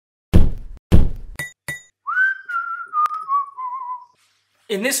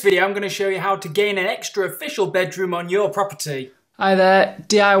In this video, I'm going to show you how to gain an extra official bedroom on your property. Hi there,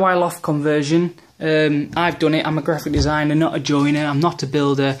 DIY loft conversion. I've done it. I'm a graphic designer, not a joiner. I'm not a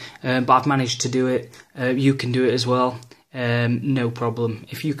builder, but I've managed to do it. You can do it as well, no problem.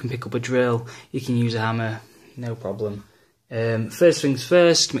 If you can pick up a drill, you can use a hammer, no problem. First things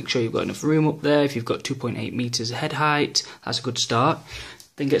first, make sure you've got enough room up there. If you've got 2.8 meters head height, that's a good start.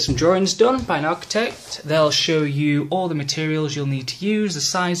 Then get some drawings done by an architect. They'll show you all the materials you'll need to use, the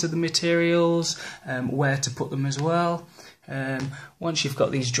size of the materials, where to put them as well. Once you've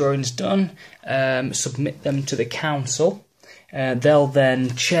got these drawings done, submit them to the council. They'll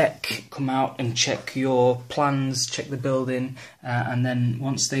then come out and check your plans, check the building, and then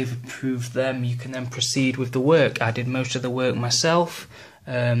once they've approved them, you can then proceed with the work. I did most of the work myself.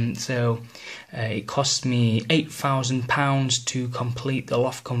 It cost me £8,000 to complete the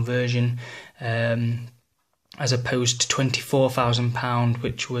loft conversion, as opposed to £24,000,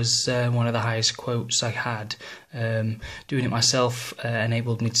 which was one of the highest quotes I had. Doing it myself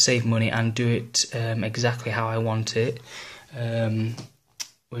enabled me to save money and do it exactly how I want it,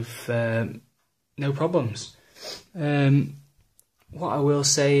 with no problems. What I will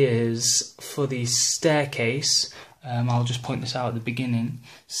say is, for the staircase, I'll just point this out at the beginning,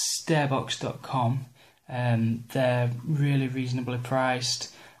 stairbox.com, they're really reasonably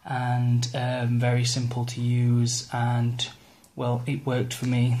priced and very simple to use, and well, it worked for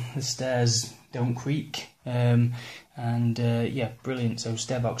me. The stairs don't creak, yeah, brilliant. So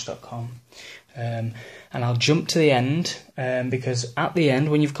stairbox.com, and I'll jump to the end, because at the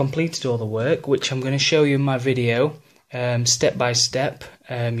end, when you've completed all the work, which I'm going to show you in my video, step by step,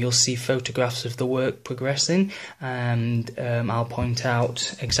 you'll see photographs of the work progressing, and I'll point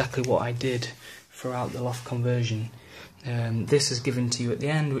out exactly what I did throughout the loft conversion. This is given to you at the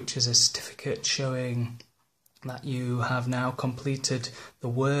end, which is a certificate showing that you have now completed the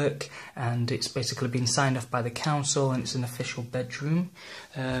work, and it's basically been signed off by the council, and it's an official bedroom.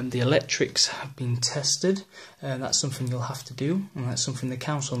 The electrics have been tested. That's something you'll have to do, and that's something the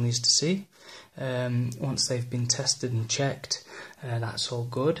council needs to see. Once they've been tested and checked, that's all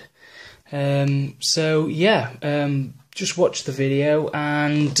good. So yeah, just watch the video,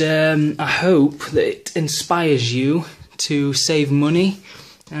 and I hope that it inspires you to save money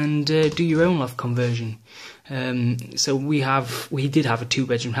and do your own loft conversion. So we did have a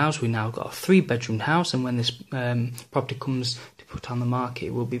 2-bedroom house. We now got a 3-bedroom house, and when this property comes to put on the market,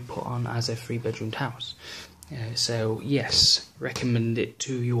 it will be put on as a 3-bedroomed house. So yes, recommend it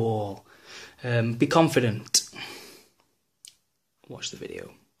to you all. Be confident. Watch the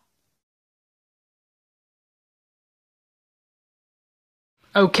video.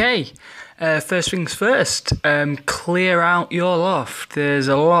 Okay, first things first, clear out your loft. There's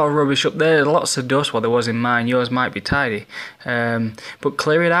a lot of rubbish up there, lots of dust. Well, there was in mine, yours might be tidy, but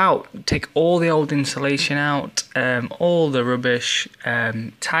clear it out. Take all the old insulation out, all the rubbish,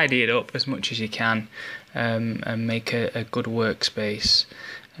 tidy it up as much as you can, and make a good workspace.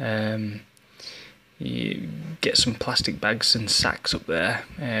 You get some plastic bags and sacks up there,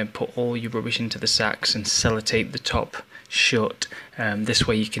 put all your rubbish into the sacks and sellotape the top shut. This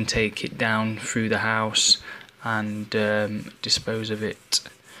way you can take it down through the house and dispose of it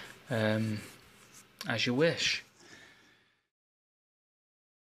as you wish.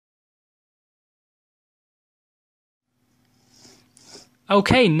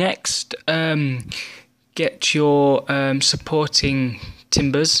 Okay, next, get your supporting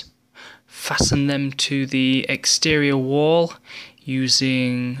timbers. Fasten them to the exterior wall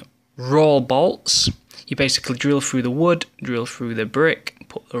using roll bolts. You basically drill through the wood, drill through the brick,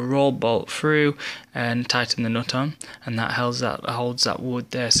 put the roll bolt through and tighten the nut on, and that holds that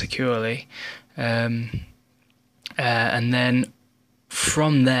wood there securely. And then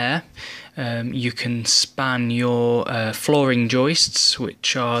from there, you can span your flooring joists,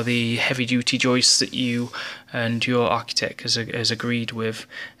 which are the heavy-duty joists that you and your architect has agreed with,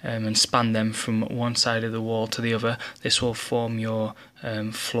 and span them from one side of the wall to the other. This will form your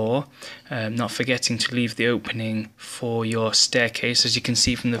floor, not forgetting to leave the opening for your staircase. As you can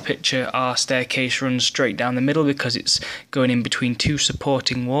see from the picture, our staircase runs straight down the middle because it's going in between 2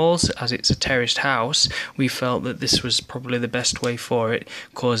 supporting walls. As it's a terraced house, we felt that this was probably the best way for it,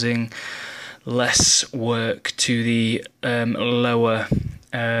 causing less work to the lower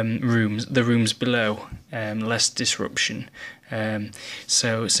rooms, the rooms below, less disruption.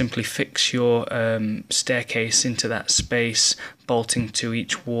 So simply fix your staircase into that space, bolting to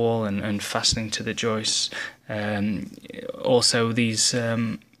each wall and fastening to the joists. Also, these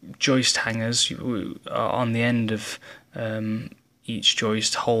joist hangers are on the end of each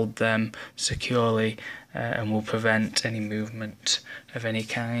joist, hold them securely, and will prevent any movement of any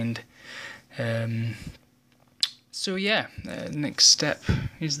kind. So yeah, next step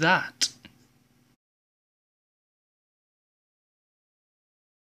is that.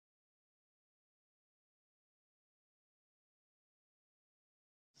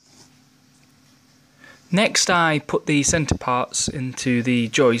 Next, I put the centre parts into the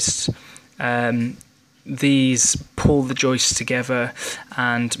joists. These pull the joists together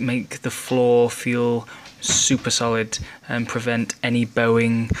and make the floor feel super solid and prevent any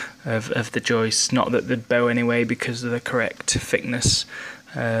bowing of the joists. Not that they'd bow anyway because of the correct thickness.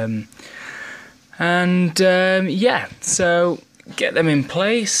 Yeah, so get them in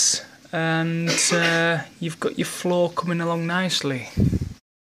place and you've got your floor coming along nicely.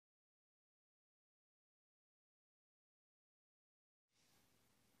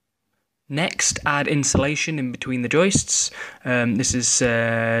 Next, add insulation in between the joists. This is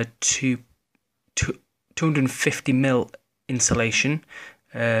 250mm insulation,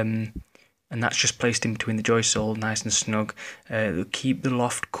 and that's just placed in between the joists, all nice and snug. It'll keep the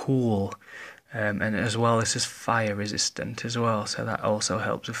loft cool, and as well, this is fire resistant as well, so that also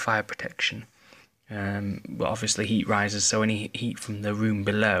helps with fire protection. But obviously heat rises, so any heat from the room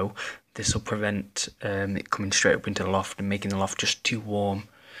below, this will prevent it coming straight up into the loft and making the loft just too warm.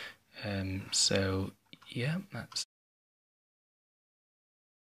 So yeah, that's.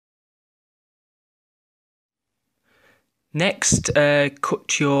 Next,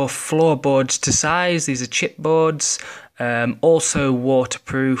 cut your floorboards to size. These are chipboards, also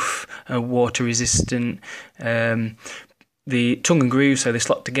waterproof, water resistant. The tongue and groove, so they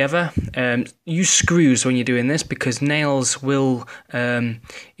slot together. Use screws when you're doing this because nails will,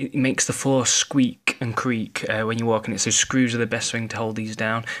 it makes the floor squeak and creak when you're walking it, so screws are the best thing to hold these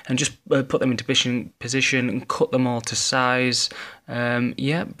down. And just put them into position and cut them all to size.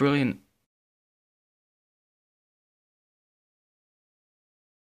 Yeah, brilliant.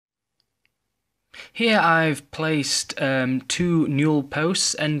 Here I've placed two newel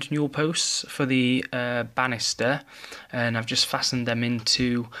posts, end newel posts for the banister, and I've just fastened them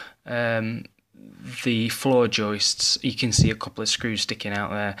into the floor joists. You can see a couple of screws sticking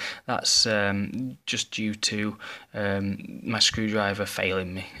out there. That's just due to my screwdriver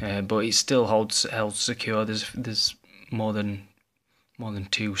failing me, but it still held secure. There's more than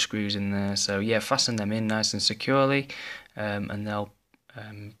two screws in there, so yeah, fasten them in nice and securely, and they'll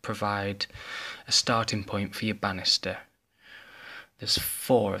provide a starting point for your banister. There's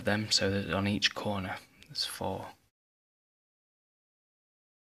 4 of them, so there's on each corner. There's 4.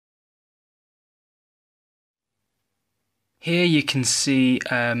 Here you can see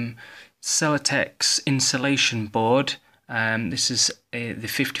Celotex insulation board. This is the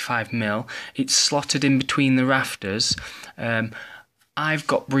 55mm. It's slotted in between the rafters. I've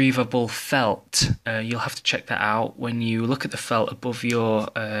got breathable felt. You'll have to check that out. When you look at the felt above your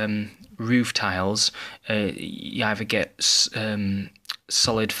roof tiles, you either get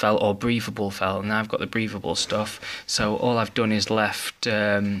solid felt or breathable felt, and I've got the breathable stuff. So all I've done is left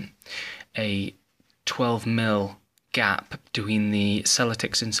a 12mm gap between the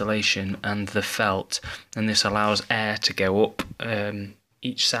Celotex insulation and the felt, and this allows air to go up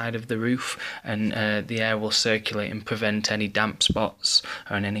each side of the roof, and the air will circulate and prevent any damp spots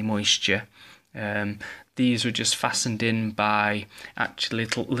and any moisture. These were just fastened in by actually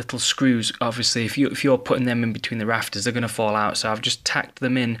little screws. Obviously, if you're putting them in between the rafters, they're going to fall out. So I've just tacked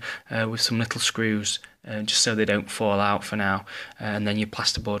them in with some little screws, just so they don't fall out for now. And then your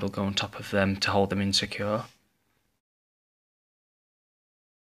plasterboard will go on top of them to hold them in secure.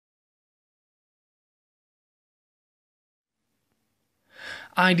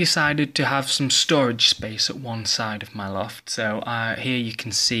 I decided to have some storage space at one side of my loft, so here you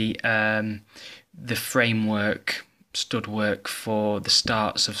can see the framework, stud-work for the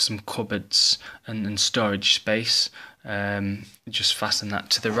starts of some cupboards and storage space. Just fasten that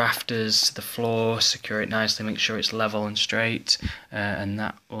to the rafters, to the floor, secure it nicely, make sure it's level and straight, and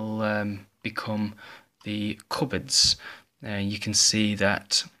that will become the cupboards. You can see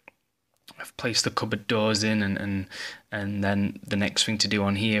that I've placed the cupboard doors in, and then the next thing to do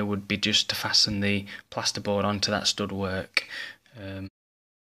on here would be just to fasten the plasterboard onto that stud work.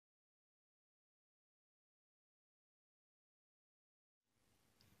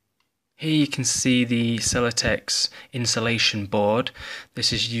 Here you can see the Celotex insulation board.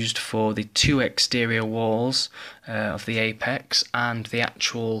 This is used for the 2 exterior walls of the apex and the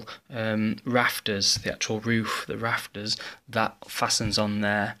actual rafters, the actual roof, the rafters, that fastens on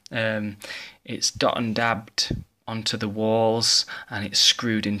there. It's dot and dabbed onto the walls and it's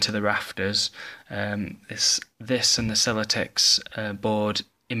screwed into the rafters. This and the Celotex board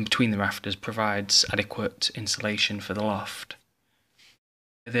in between the rafters provides adequate insulation for the loft.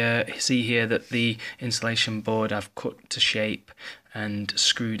 See here that the insulation board I've cut to shape and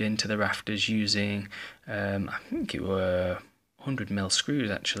screwed into the rafters using I think it were 100mm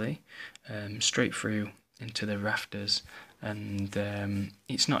screws actually, straight through into the rafters, and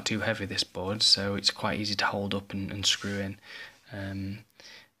it's not too heavy, this board, so it's quite easy to hold up and screw in,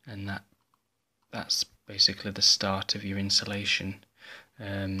 and that's basically the start of your insulation.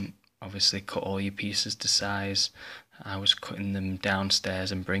 Obviously cut all your pieces to size. I was cutting them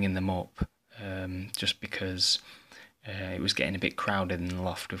downstairs and bringing them up, just because it was getting a bit crowded in the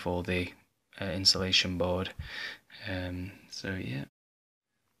loft with all the insulation board. So yeah,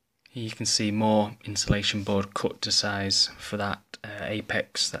 here you can see more insulation board cut to size for that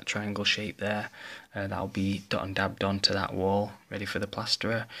apex, that triangle shape there. That'll be dot and dabbed onto that wall, ready for the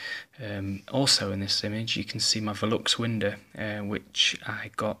plasterer. Also in this image you can see my Velux window, which I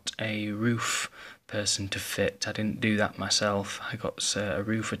got a roof person to fit. I didn't do that myself. I got a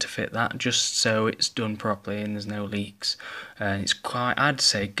roofer to fit that, just so it's done properly and there's no leaks. It's quite, I'd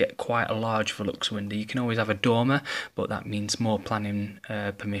say, get quite a large Velux window. You can always have a dormer, but that means more planning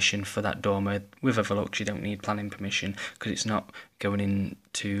permission for that dormer. With a Velux you don't need planning permission because it's not going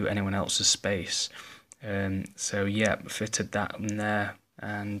into anyone else's space. So yeah, fitted that in there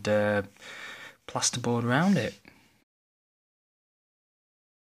and plasterboard around it.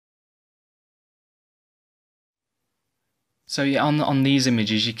 So yeah, on these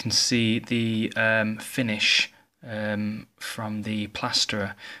images you can see the finish from the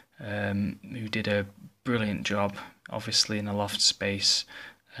plasterer, who did a brilliant job. Obviously in a loft space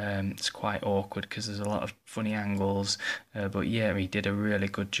it's quite awkward because there's a lot of funny angles, but yeah, he did a really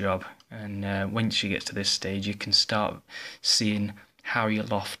good job. And once you get to this stage you can start seeing how your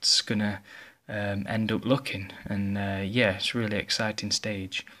loft's gonna end up looking, and yeah, it's a really exciting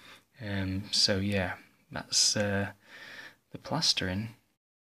stage. So yeah, that's the plastering.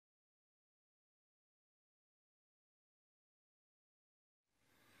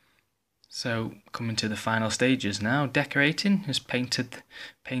 So coming to the final stages now, decorating. Has painted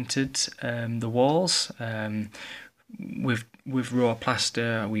the walls. With raw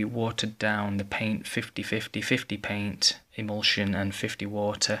plaster we watered down the paint 50-50, 50 paint emulsion and 50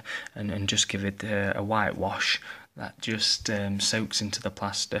 water, and just give it a whitewash that just soaks into the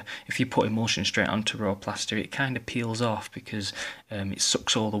plaster. If you put emulsion straight onto raw plaster it kind of peels off because it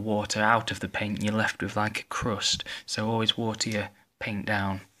sucks all the water out of the paint and you're left with like a crust. So always water your paint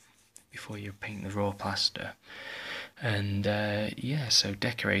down before you paint the raw plaster. And yeah, so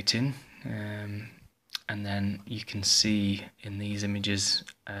decorating, and then you can see in these images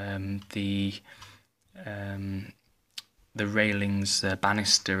the railings, the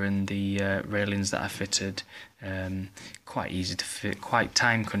banister and the railings that I fitted. Quite easy to fit, quite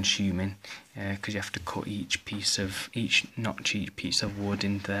time consuming because you have to cut each piece of wood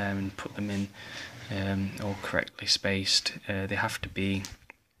in there and put them in all correctly spaced. They have to be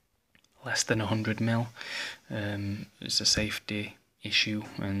less than 100mm. It's a safety issue,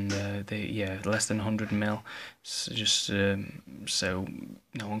 and less than 100mm, so just so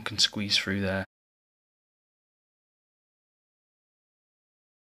no one can squeeze through there.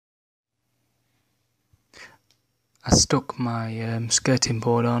 I stuck my skirting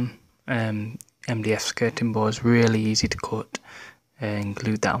board on. MDF skirting board is really easy to cut, and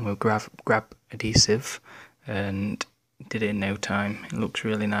glued that on with grab adhesive and did it in no time. It looks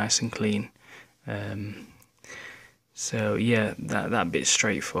really nice and clean. So yeah, that bit's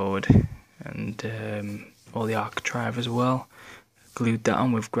straightforward, and all the architrave as well. Glued that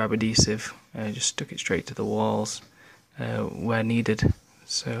on with grab adhesive, just stuck it straight to the walls where needed.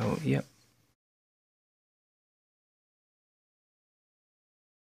 So yep.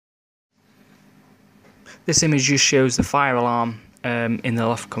 This image just shows the fire alarm in the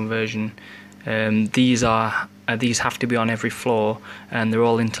loft conversion. These have to be on every floor, and they're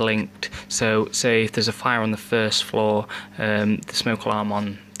all interlinked. So say if there's a fire on the first floor, the smoke alarm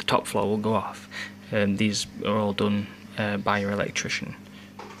on the top floor will go off. These are all done by your electrician.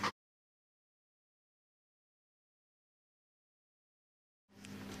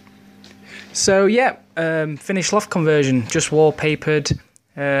 So yeah, finished loft conversion, just wallpapered.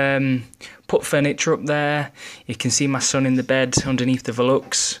 Put furniture up there. You can see my son in the bed underneath the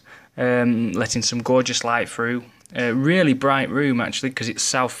Velux, letting some gorgeous light through. Really bright room actually, because it's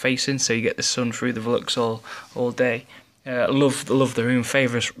south facing, so you get the sun through the Velux all day. Love the room.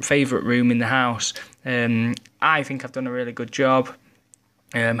 Favourite room in the house. I think I've done a really good job.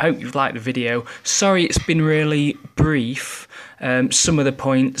 Hope you've liked the video. Sorry it's been really brief. Some of the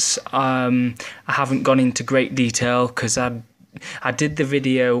points I haven't gone into great detail because I did the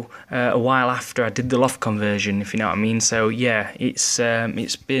video a while after I did the loft conversion, if you know what I mean. So yeah, it's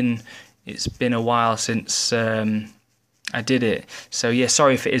been a while since I did it. So yeah,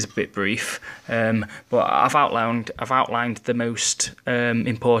 sorry if it is a bit brief, but I've outlined the most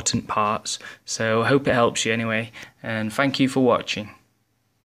important parts. So I hope it helps you anyway, and thank you for watching.